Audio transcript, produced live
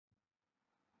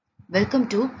Welcome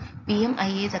to PM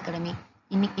IAS academy.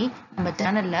 இன்னைக்கு நம்ம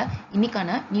சேனல்ல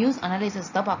இன்னைக்கான நியூஸ்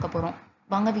அனலைசிஸ் தான் பார்க்க போறோம்.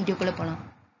 வாங்க வீடியோக்குள்ள போலாம்.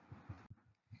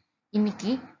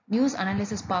 இன்னைக்கு நியூஸ்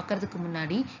அனலைசிஸ் பார்க்கறதுக்கு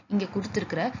முன்னாடி இங்க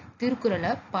கொடுத்திருக்கிற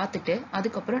திருக்குறளை பார்த்துட்டு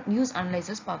அதுக்கப்புறம் நியூஸ்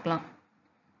அனலைசிஸ் பார்க்கலாம்.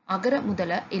 அகர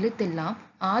முதல எழுத்தெல்லாம்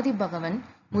ஆதி பகவன்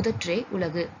முதற்றே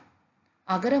உலகு.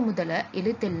 அகர முதல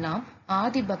எழுத்தெல்லாம்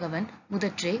ஆதி பகவன்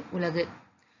முதற்றே உலகு.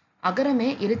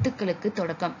 அகரமே எழுத்துக்களுக்கு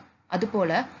தொடக்கம்,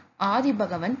 அதுபோல ஆதி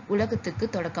பகவன் உலகத்துக்கு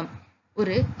தொடக்கம்.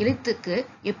 ஒரு எழுத்துக்கு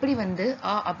எப்படி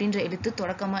ஆ அப்படின்ற எழுத்து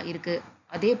தொடக்கமா இருக்கு,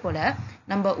 அதே போல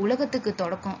நம்ம உலகத்துக்கு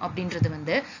தொடக்கம்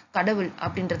அப்படின்றது கடவுள்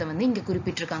அப்படின்றத இங்க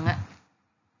குறிப்பிட்டிருக்காங்க.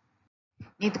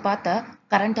 நேற்று பார்த்த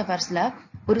கரண்ட் அஃபேர்ஸ்ல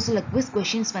ஒரு சில குவிஸ்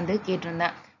கொஸ்டின்ஸ்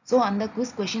கேட்டிருந்தேன். ஸோ அந்த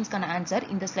குவிஸ் கொஸ்டின்ஸ்க்கான ஆன்சர்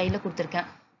இந்த ஸ்லைட்ல கொடுத்துருக்கேன்.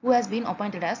 Who has been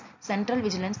appointed as Central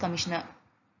Vigilance Commissioner?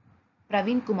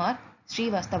 Praveen Kumar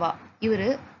Srivastava.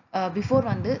 இவரு பிஃபோர்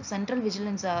சென்ட்ரல்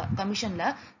விஜிலன்ஸ் கமிஷன்ல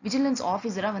விஜிலன்ஸ்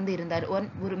ஆஃபீஸரா இருந்தார்,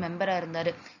 ஒரு மெம்பரா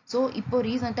இருந்தாரு. ஸோ இப்போ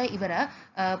ரீசெண்டா இவரை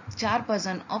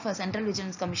chairperson of central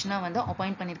vigilance கமிஷனா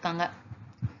appoint பண்ணிருக்காங்க.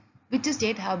 Which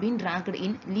state have been ranked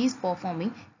in least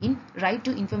performing in right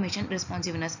to information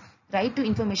responsiveness? Right to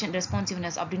information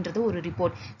responsiveness அப்படின்றது ஒரு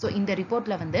ரிப்போர்ட். ஸோ இந்த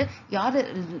ரிப்போர்ட்ல யார்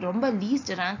ரொம்ப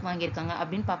லீஸ்ட் ரேங்க் வாங்கியிருக்காங்க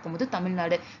அப்படின்னு பார்க்கும்போது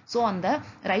தமிழ்நாடு. ஸோ அந்த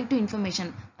ரைட் டு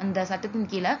இன்ஃபர்மேஷன் அந்த சட்டத்தின்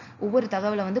கீழே ஒவ்வொரு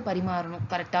தகவலை பரிமாறணும்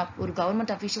கரெக்டா. ஒரு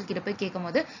கவர்மெண்ட் அஃபீஷியல் கிட்ட போய் கேட்கும்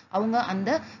போது அவங்க அந்த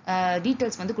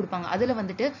டீட்டெயில்ஸ் கொடுப்பாங்க. அதுல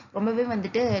ரொம்பவே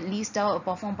லீஸ்டா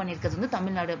பர்ஃபார்ம் பண்ணியிருக்கிறது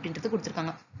தமிழ்நாடு அப்படின்றது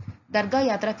கொடுத்துருக்காங்க. தர்கா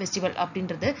யாத்ரா ஃபெஸ்டிவல்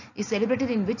அப்படின்றது is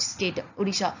celebrated in which state?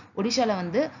 Odisha. ஒடிஷால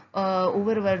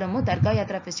ஒவ்வொரு வருடமும் தர்கா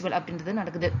யாத்ரா ஃபெஸ்டிவல் அப்படின்றது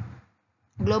நடக்குது.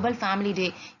 Global Family Day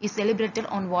is celebrated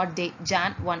on what day?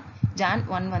 Jan 1. Jan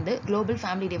 1 Global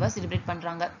Family Day celebrate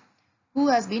பண்றாங்க. Who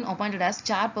has been appointed as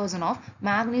chairperson of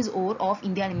Manganese Ore of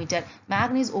India Limited?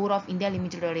 Manganese Ore of India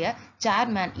Limited உடைய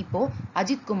chairman இப்போ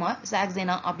அஜித் குமார்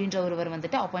சாக்சேனா அப்படின்ற ஒருவர்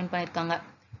appoint பண்ணிருக்காங்க.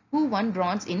 Who won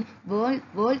bronze in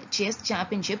World Chess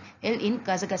Championship held in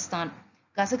Kazakhstan?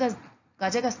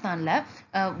 கஜகஸ்தான்ல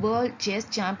World Chess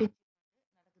Championship நடக்குது.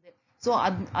 So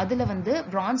அதுல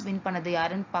France win பண்ணது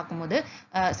யாருன்னு பார்க்கும்போது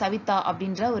சவிதா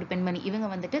அப்படின்ற ஒரு பெண்மணி.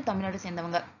 இவங்க தமிழ்நாடு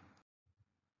சேர்ந்தவங்க.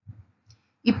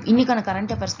 இன்னைக்கான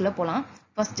கரண்ட் அஃபேர்ஸ்குள்ள போலாம்.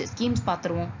 ஃபர்ஸ்ட் ஸ்கீம்ஸ்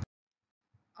பார்த்துருவோம்.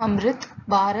 Amrit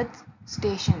Bharat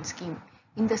station scheme.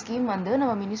 இந்த ஸ்கீம்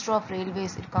நம்ம மினிஸ்ட்ரி ஆஃப்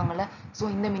ரயில்வேஸ் இருக்காங்கல்ல, ஸோ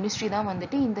இந்த மினிஸ்ட்ரி தான்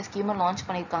இந்த ஸ்கீமை லான்ச்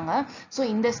பண்ணியிருக்காங்க. ஸோ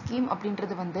இந்த ஸ்கீம்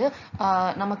அப்படின்றது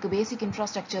நமக்கு பேசிக்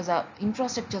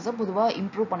இன்ஃப்ராஸ்ட்ரக்சர்ஸை பொதுவாக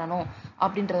இம்ப்ரூவ் பண்ணணும்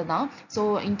அப்படின்றது தான். ஸோ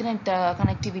இன்டர்நெட்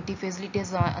கனெக்டிவிட்டி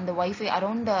ஃபெசிலிட்டிஸ், அந்த wifi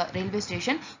around railway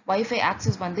station wifi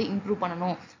access improve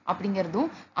பண்ணணும்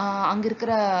அப்படிங்கிறதும், அங்கே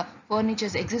இருக்கிற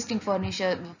ஃபர்னிச்சர்ஸ் எக்ஸிஸ்டிங்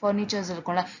ஃபர்னிச்சர்ஸ்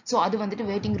இருக்கும்ல, ஸோ அது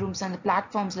வெயிட்டிங் ரூம்ஸ் அந்த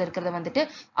பிளாட்ஃபார்ம்ஸில் இருக்கிறத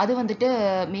அது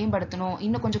மேம்படுத்தணும்,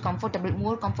 இன்னும் கொஞ்சம்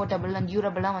மோர் கம்ஃபர்டபுள் அண்ட்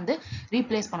டியூரபிளா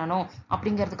ரீப்ளேஸ் பண்ணணும்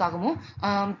அப்படிங்கிறதுக்காகவும்,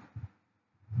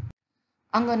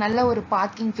 அங்க நல்ல ஒரு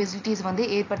பார்க்கிங் ஃபெசிலிட்டிஸ்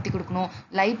ஏற்படுத்தி கொடுக்கணும்,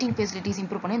 லைட்டிங் ஃபெசிலிட்டிஸ்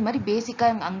இம்ப்ரூவ் பண்ணணும். இந்த மாதிரி பேசிக்கா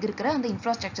அங்க இருக்கிற அந்த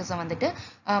இன்ஃப்ராஸ்ட்ரக்சர்ஸை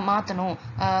மாற்றணும்,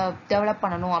 டெவலப்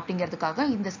பண்ணணும் அப்படிங்கிறதுக்காக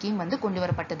இந்த ஸ்கீம் கொண்டு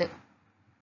வரப்பட்டது.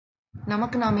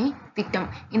 நமக்கு நாமே திட்டம்.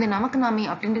 இந்த நமக்கு நாமே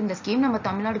அப்படின்ற இந்த ஸ்கீம் நம்ம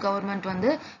Tamil Nadu government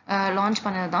launch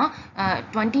பண்ணதுதான்.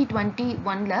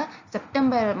 2021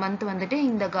 September month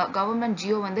இந்த கவர்மெண்ட்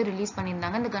ஜியோ ரிலீஸ்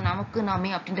பண்ணியிருந்தாங்க இந்த நமக்கு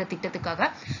நாமே அப்படின்ற திட்டத்துக்காக.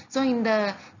 ஸோ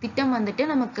இந்த திட்டம்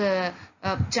நமக்கு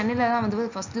சென்னையில தான்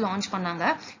ஃபர்ஸ்ட் லான்ச்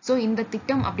பண்ணாங்க. ஸோ இந்த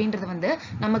திட்டம் அப்படின்றது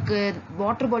நமக்கு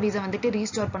வாட்டர் பாடிஸை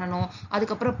ரீஸ்டோர் பண்ணணும்,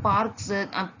 அதுக்கப்புறம் பார்க்ஸ்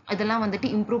இதெல்லாம்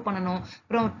இம்ப்ரூவ் பண்ணணும்,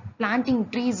 அப்புறம் பிளான்டிங்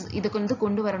ட்ரீஸ் இதுக்கு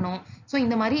கொண்டு வரணும். ஸோ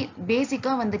இந்த மாதிரி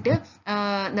பேசிக்கா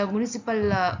இந்த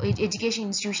முனிசிபல் எஜுகேஷன்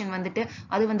இன்ஸ்டிடியூஷன்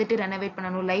அது ரெனோவேட்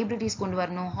பண்ணணும், லைப்ரரிஸ் கொண்டு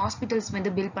வரணும், ஹாஸ்பிட்டல்ஸ்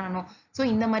பில்ட் பண்ணணும். ஸோ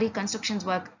இந்த மாதிரி கன்ஸ்ட்ரக்ஷன்ஸ்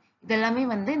ஒர்க் இதெல்லாமே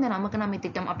இந்த நமக்கு நாமே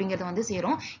திட்டம் அப்படிங்கிறது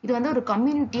சேரும். இது ஒரு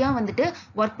கம்யூனிட்டியா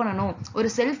ஒர்க் பண்ணணும், ஒரு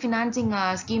செல்ஃப் ஃபினான்சிங்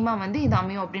ஸ்கீமா இது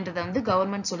அமையும் அப்படின்றத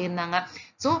கவர்மெண்ட் சொல்லியிருந்தாங்க.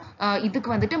 ஸோ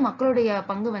இதுக்கு மக்களுடைய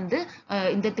பங்கு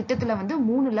இந்த திட்டத்துல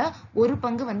 3ல் 1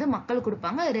 பங்கு மக்கள்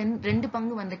கொடுப்பாங்க, 2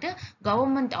 பங்கு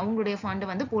கவர்மெண்ட் அவங்களுடைய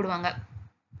ஃபண்ட் போடுவாங்க.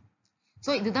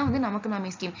 ஸோ இதுதான் நமக்கு நாமே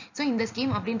ஸ்கீம். ஸோ இந்த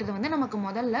ஸ்கீம் அப்படின்றது நமக்கு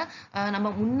முதல்ல நம்ம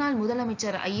முன்னாள்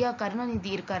முதலமைச்சர் ஐயா கருணாநிதி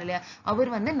இருக்காரு இல்லையா, அவர்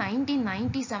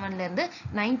 1997 இருந்து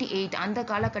 98 அந்த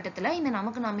காலகட்டத்தில் இந்த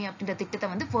நமக்கு நாமே அப்படின்ற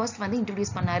திட்டத்தை ஃபர்ஸ்ட்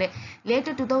இன்ட்ரடியூஸ் பண்ணாரு.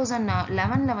 லேட்டர்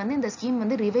 2011 இந்த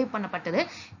ஸ்கீம் ரிவைவ் பண்ணப்பட்டது.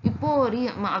 இப்போ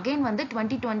அகைன்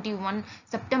 2021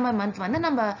 செப்டம்பர் மந்த்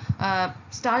நம்ம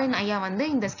ஸ்டாலின் ஐயா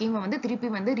இந்த ஸ்கீமை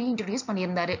திருப்பி ரீஇன்ட்ரடியூஸ்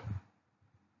பண்ணியிருந்தாரு.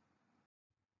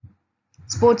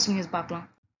 ஸ்போர்ட்ஸ் நியூஸ் பார்க்கலாம்.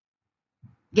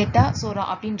 கெட்டா சோரா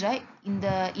அப்படின்ற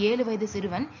இந்த 7 வயது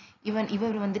சிறுவன்,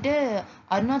 இவர்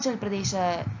அருணாச்சல் பிரதேச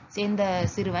சேர்ந்த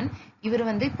சிறுவன்.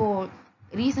 இவர் இப்போ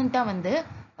ரீசெண்டா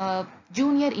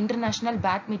junior international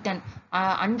badminton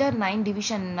under 9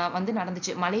 division வந்து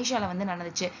நடந்துச்சு, மலேசியால வந்து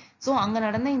நடந்துச்சு. ஸோ அங்க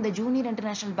நடந்த இந்த ஜூனியர்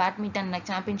இன்டர்நேஷனல் பேட்மிண்டன்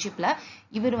சாம்பியன்ஷிப்ல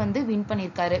இவர் வந்து வின்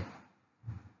பண்ணியிருக்காரு.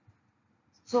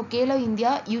 So Khelo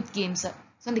India youth games.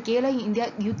 So இந்த கேலோ இந்தியா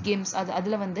யூத் கேம்ஸ்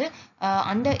அதுல வந்து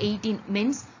அண்டர் 18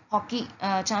 மென்ஸ் ஹாக்கி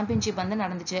சாம்பியன்ஷிப் வந்து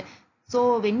நடந்துச்சு. ஸோ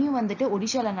வென்யூ வந்துட்டு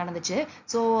ஒடிஷால நடந்துச்சு.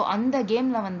 ஸோ அந்த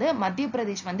கேம்ல வந்து மத்திய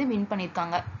பிரதேஷ் வந்து வின்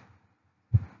பண்ணியிருக்காங்க.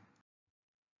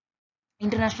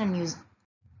 International news.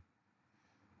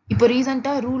 இப்போ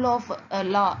ரீசெண்டா rule of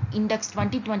law index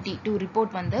 2022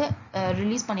 report வந்து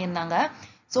ரிலீஸ் பண்ணியிருந்தாங்க.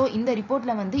 ஸோ இந்த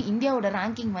ரிப்போர்ட்ல வந்து இந்தியாவோட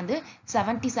ரேங்கிங் வந்து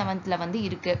 77th வந்து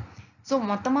இருக்கு. ஸோ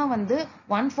மொத்தமா வந்து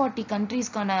 140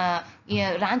 கண்ட்ரீஸ்க்கான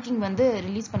ரேங்கிங் வந்து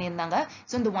ரிலீஸ் பண்ணியிருந்தாங்க.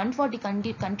 ஸோ இந்த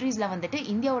 140 கண்ட்ரீஸ்ல வந்துட்டு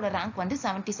இந்தியாவோட ரேங்க் வந்து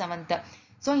 77th.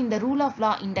 ஸோ இந்த ரூல் ஆஃப்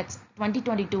லா இண்டெக்ஸ்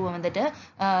 2022 வந்துட்டு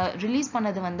ரிலீஸ்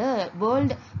பண்ணது வந்து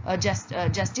வேர்ல்டு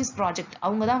ஜஸ்டிஸ் ப்ராஜெக்ட்.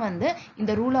 அவங்க தான் வந்து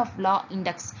இந்த ரூல் ஆஃப் லா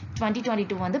இண்டெக்ஸ்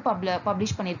 2022 வந்து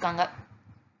பப்ளிஷ் பண்ணியிருக்காங்க.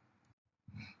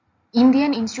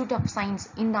 இந்தியன் இன்ஸ்டிடியூட் ஆஃப் சயின்ஸ்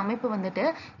இந்த அமைப்பு வந்துட்டு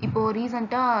இப்போ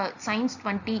ரீசெண்டா சயின்ஸ்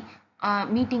 20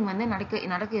 மீட்டிங் வந்து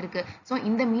நடக்க இருக்கு. ஸோ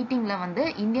இந்த மீட்டிங்ல வந்து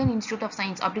இந்தியன் இன்ஸ்டிடியூட் ஆஃப்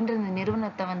சயின்ஸ் அப்படின்ற இந்த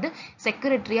நிறுவனத்தை வந்து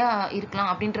செக்ரட்டரியா இருக்கலாம்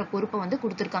அப்படின்ற பொறுப்பை வந்து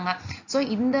கொடுத்துருக்காங்க. ஸோ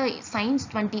இந்த சயின்ஸ்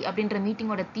 20 அப்படின்ற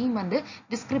மீட்டிங்கோட தீம் வந்து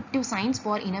descriptive science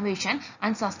for innovation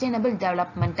and sustainable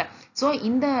development. So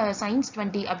இந்த சயின்ஸ்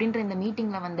 20 அப்படின்ற இந்த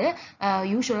மீட்டிங்ல வந்து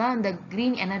யூஸ்வலா இந்த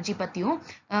கிரீன் எனர்ஜி பத்தியும்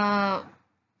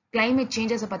கிளைமேட்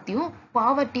சேஞ்சஸை பத்தியும்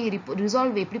பாவர்ட்டி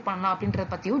ரிசால்வ் எப்படி பண்ணலாம் அப்படின்றத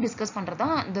பத்தியும் டிஸ்கஸ்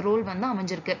பண்றதா இந்த ரோல் வந்து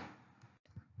அமைஞ்சிருக்கு.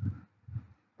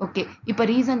 ஓகே, இப்போ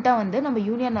ரீசெண்டா வந்து நம்ம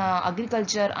union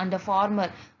agriculture and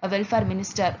farmer welfare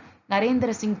minister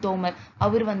Narendra Singh Tomar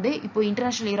அவர் வந்து இப்போ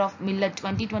இன்டர்நேஷனல் இயர் ஆஃப் மில்லட்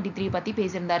 2023 பத்தி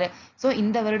பேசியிருந்தாரு. ஸோ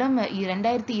இந்த வருடம்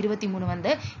 2023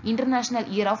 வந்து இன்டர்நேஷனல்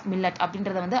இயர் ஆஃப் மில்லட்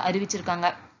அப்படின்றத வந்து அறிவிச்சிருக்காங்க.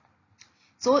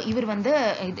 ஸோ இவர் வந்து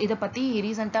இதை பத்தி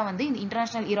ரீசெண்டா வந்து இந்த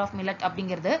இன்டர்நேஷனல் இயர் ஆஃப் மில்லட்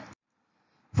அப்படிங்கிறது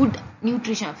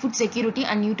ஃபுட் செக்யூரிட்டி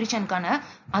அண்ட் நியூட்ரிஷனுக்கான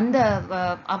அந்த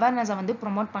அவேர்னஸை வந்து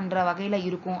ப்ரொமோட் பண்ற வகையில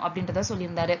இருக்கும் அப்படின்றத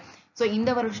சொல்லியிருந்தாரு. ஸோ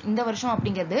இந்த வருஷம்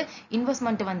அப்படிங்கிறது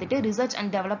இன்வெஸ்ட்மெண்ட் வந்துட்டு research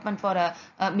and development for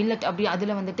millet அப்படி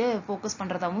அதுல வந்துட்டு ஃபோக்கஸ்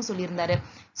பண்றதாகவும் சொல்லியிருந்தாரு.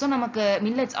 ஸோ நமக்கு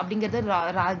மில்லட்ஸ் அப்படிங்கிறது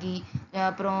ராகி,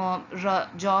 அப்புறம்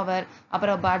ஜாவர்,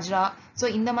 அப்புறம் பாஜ்ரா, ஸோ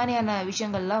இந்த மாதிரியான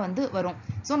விஷயங்கள்லாம் வந்து வரும்.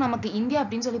 ஸோ நமக்கு இந்தியா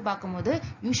அப்படின்னு சொல்லி பார்க்கும்போது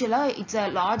யூஸ்வலா it's a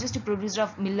largest producer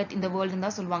of millet இந்த வேர்ல்டுன்னு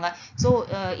தான் சொல்லுவாங்க. ஸோ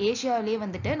ஏஷியாவிலேயே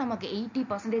வந்துட்டு நமக்கு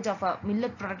 80% ஆஃப்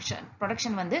மில்லட்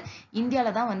ப்ரொடக்ஷன் வந்து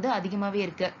இந்தியாவில தான் வந்து அதிகமாகவே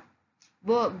இருக்கு.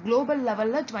 குளோபல்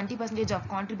லெவல்ல 20% ஆஃப்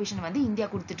கான்ட்ரிபியூஷன் வந்து இந்தியா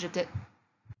கொடுத்துட்டு இருக்கு.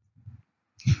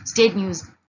 State news.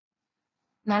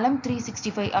 நலம்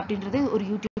 365 அப்படின்றது ஒரு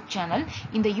யூடியூப் சேனல்.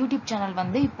 இந்த யூடியூப் சேனல்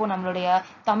வந்து இப்போ நம்மளுடைய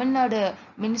Tamil Nadu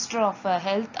minister of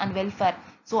health and welfare,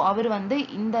 so அவர் வந்து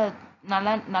இந்த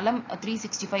நலம்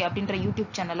 365 அப்படின்ற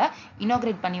யூடியூப் சேனலை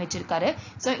இனாகிரேட் பண்ணி வச்சிருக்காரு.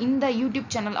 ஸோ இந்த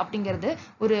யூடியூப் சேனல் அப்படிங்கிறது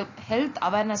ஒரு ஹெல்த்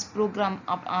அவேர்னஸ் ப்ரோக்ராம்,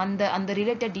 அந்த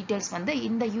ரிலேட்டட் டீட்டெயில்ஸ் வந்து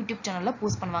இந்த யூடியூப் சேனல்ல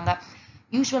போஸ்ட் பண்ணுவாங்க.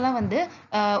 யூஸ்வலா வந்து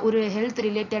ஒரு ஹெல்த்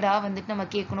ரிலேட்டடா வந்துட்டு நம்ம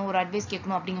கேட்கணும், ஒரு அட்வைஸ்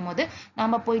கேட்கணும் அப்படிங்கும் போது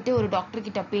நம்ம போயிட்டு ஒரு டாக்டர்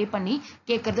கிட்ட பே பண்ணி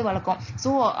கேட்கறது வழக்கம். ஸோ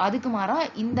அதுக்கு மாறா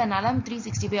இந்த நலம்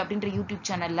 365 அப்படின்ற யூடியூப்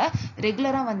சேனல்ல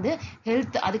ரெகுலரா வந்து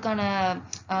ஹெல்த் அதுக்கான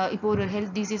இப்போ ஒரு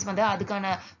ஹெல்த் டிசீஸ் வந்து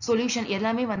அதுக்கான சொல்யூஷன்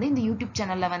எல்லாமே வந்து இந்த யூடியூப்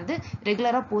சேனல்ல வந்து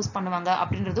ரெகுலரா போஸ்ட் பண்ணுவாங்க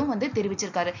அப்படின்றதும் வந்து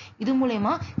தெரிவிச்சிருக்காரு. இது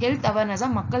மூலமா ஹெல்த் அவேர்னஸா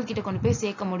மக்கள் கிட்ட கொண்டு போய்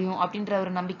சேர்க்க முடியும் அப்படின்ற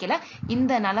ஒரு நம்பிக்கையில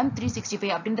இந்த நலம்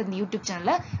 365 அப்படின்ற இந்த யூடியூப்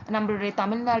சேனல்ல நம்மளுடைய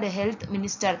Tamil Nadu health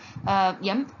minister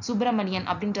M Subramanian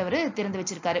அப்படின்றவர் திறந்து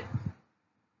வச்சிருக்காரு.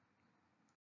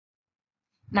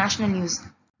 National news.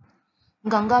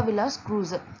 Ganga Vilas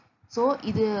cruise. So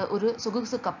இது ஒரு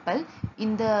சொகுசு கப்பல்.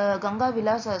 இந்த கங்கா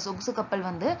விலாஸ் சொகுசு கப்பல்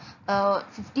வந்து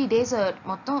 50 days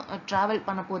மொத்தம் டிராவல்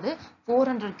பண்ண போது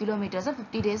 400 கிலோமீட்டர்ஸை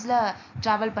 50 daysல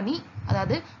டிராவல் பண்ணி,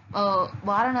 அதாவது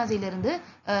வாரணாசியிலிருந்து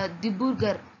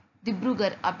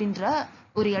திப்ருகர் அப்படின்ற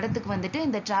ஒரு இடத்துக்கு வந்துட்டு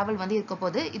இந்த டிராவல் வந்து இருக்க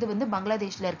போது. இது வந்து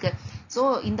பங்களாதேஷ்ல இருக்கு. ஸோ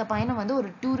இந்த பயணம் வந்து ஒரு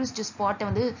டூரிஸ்ட் ஸ்பாட்டை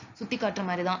வந்து சுத்தி காட்டுற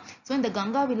மாதிரி தான். ஸோ இந்த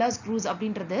கங்கா விலாஸ் க்ரூஸ்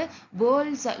அப்படின்றது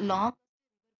வேர்ல்ட்ஸ் லாங்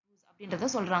அப்படின்றத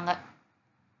சொல்றாங்க.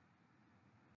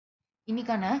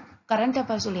 இன்னைக்கான கரண்ட்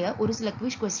அஃபேர்ஸ் உடைய ஒரு சில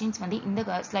குவிஸ் கொஸ்டின்ஸ் வந்து இந்த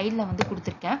ஸ்லைட்ல வந்து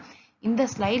கொடுத்துருக்கேன். இந்த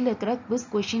ஸ்லைட்ல இருக்கிற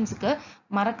குவிஸ் கொஸ்டின்ஸுக்கு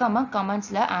மறக்காம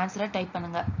கமெண்ட்ஸ்ல ஆன்சரை டைப்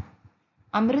பண்ணுங்க.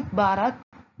 Amrit Bharat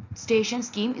station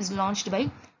scheme is launched by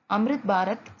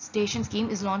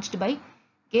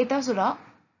Getasura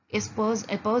is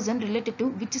a person related to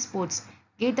which sports?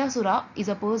 Getasura is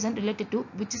a person related to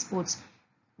which sports?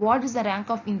 What is the rank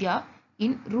of India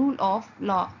in Rule of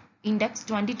Law Index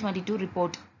 2022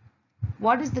 report?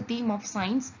 What is the theme of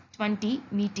Science 20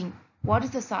 meeting? What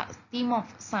is the theme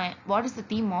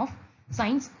of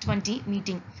Science 20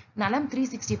 meeting? Nalam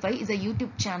 365 is a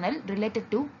YouTube channel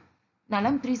related to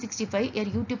Nalam 365, a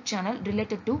YouTube channel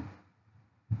related to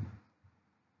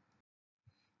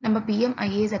நம்ம PM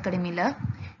IAS அகாடமியில்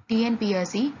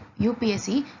TNPSC, UPSC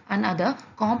and other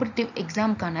competitive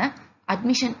examக்கான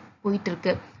admission போயிட்டு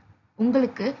இருக்கு.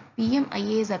 உங்களுக்கு PM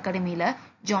IAS அகாடமியில்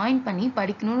join பண்ணி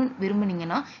படிக்கணும்னு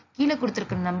விரும்புனீங்கன்னா கீழே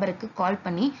கொடுத்துருக்கிற நம்பருக்கு கால்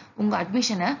பண்ணி உங்கள்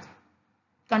அட்மிஷனை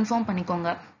கன்ஃபார்ம்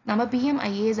பண்ணிக்கோங்க. நம்ம PM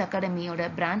IAS அகாடமியோட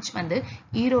பிரான்ச் வந்து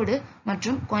ஈரோடு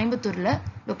மற்றும் கோயம்புத்தூரில்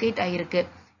லொக்கேட் ஆகிருக்கு.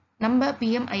 நம்ம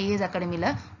PM IAS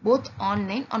அகாடமியில் போத்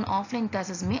ஆன்லைன் அண்ட் ஆஃப்லைன்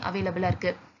கிளாஸஸுமே அவைலபிளாக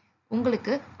இருக்குது.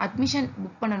 உங்களுக்கு அட்மிஷன்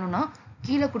புக் பண்ணணும்னா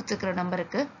கீழே கொடுத்துருக்கிற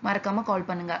நம்பருக்கு மறக்காமல் கால்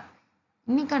பண்ணுங்கள்.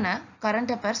 இன்னைக்கான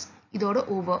கரண்ட் அஃபேர்ஸ் இதோட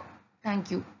ஓவர்.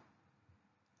 தேங்க்யூ.